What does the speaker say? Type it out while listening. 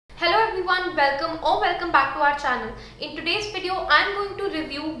everyone, welcome back to our channel. In today's video, I am going to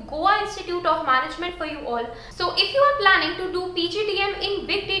review Goa Institute of Management for you all. So if you are planning to do PGDM in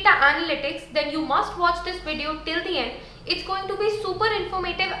Big Data Analytics, then you must watch this video till the end. It's going to be super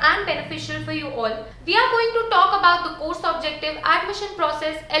informative and beneficial for you all. We are going to talk about the course objective, admission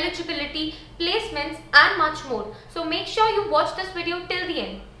process, eligibility, placements and much more. So make sure you watch this video till the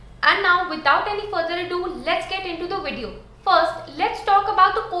end. And now without any further ado, let's get into the video. First, let's talk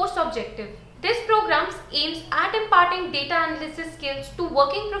about the course objective. This program aims at imparting data analysis skills to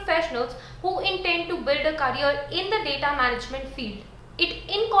working professionals who intend to build a career in the data management field. It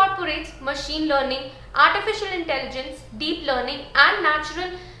incorporates machine learning, artificial intelligence, deep learning and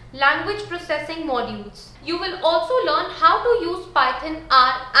natural language processing modules. You will also learn how to use Python,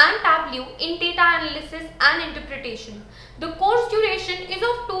 R and Tableau in data analysis and interpretation. The course duration is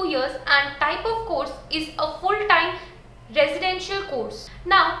of 2 years and type of course is a full-time residential course.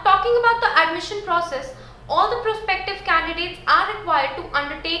 Now, talking about the admission process, all the prospective candidates are required to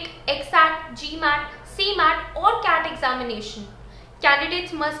undertake EXAT, GMAT, CMAT or CAT examination.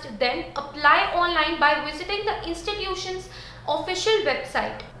 Candidates must then apply online by visiting the institution's official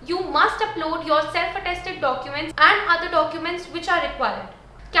website. You must upload your self-attested documents and other documents which are required.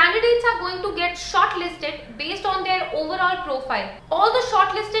 Candidates are going to get shortlisted based on their overall profile. All the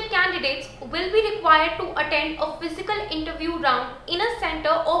shortlisted candidates will be required to attend a physical interview round in a center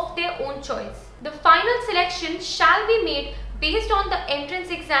of their own choice. The final selection shall be made based on the entrance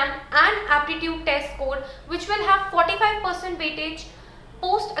exam and aptitude test score, which will have 45% weightage,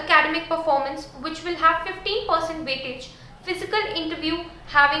 post-academic performance which will have 15% weightage, physical interview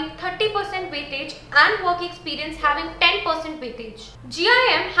having 30% weightage and work experience having 10% weightage.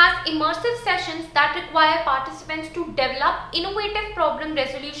 GIM has immersive sessions that require participants to develop innovative problem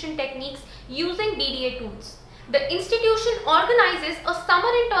resolution techniques using DDA tools. The institution organizes a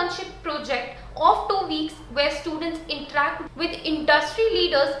summer internship project of 2 weeks where students interact with industry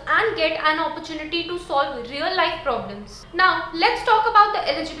leaders and get an opportunity to solve real-life problems. Now, let's talk about the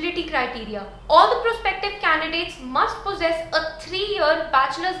eligibility criteria. All the prospective candidates must possess a 3-year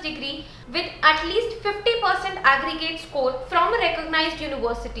bachelor's degree with at least 50% aggregate score from a recognized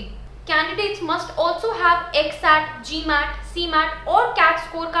university. Candidates must also have EXAT, GMAT, CMAT or CAT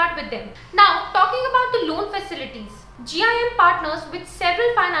scorecard with them. Now, talking about the loan facilities. GIM partners with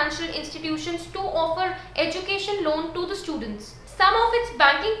several financial institutions to offer education loan to the students. Some of its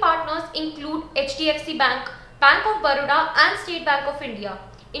banking partners include HDFC Bank, Bank of Baroda and State Bank of India.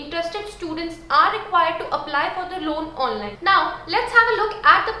 Interested students are required to apply for the loan online. Now, let's have a look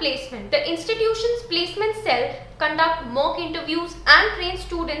at the placement. The institution's placement cell conduct mock interviews and train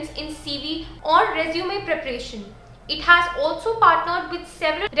students in CV or resume preparation. It has also partnered with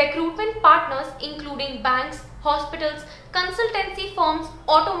several recruitment partners including banks, hospitals, consultancy firms,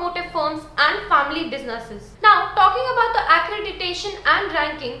 automotive firms and family businesses. Now, talking about the accreditation and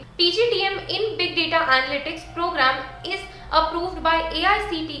ranking, PGDM in Big Data Analytics program is approved by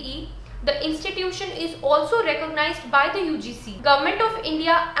AICTE. The institution is also recognized by the UGC. Government of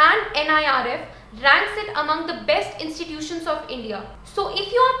India and NIRF ranks it among the best institutions of India. So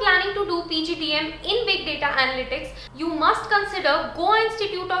if you are planning to do PGDM in Big Data Analytics, you must consider Goa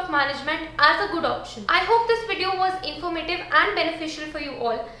Institute of Management as a good option. I hope this video was informative and beneficial for you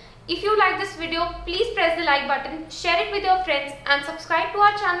all. If you like this video, please press the like button, share it with your friends and subscribe to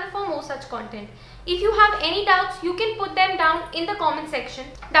our channel for more such content. If you have any doubts, you can put them down in the comment section.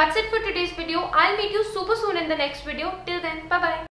 That's it for today's video. I'll meet you super soon in the next video. Till then, bye-bye.